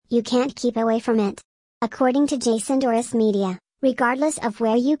you can't keep away from it. According to Jason Doris Media, regardless of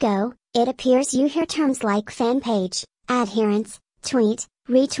where you go, it appears you hear terms like fan page, adherence, tweet,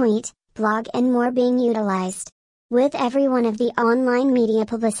 retweet, blog and more being utilized. With every one of the online media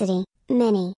publicity, many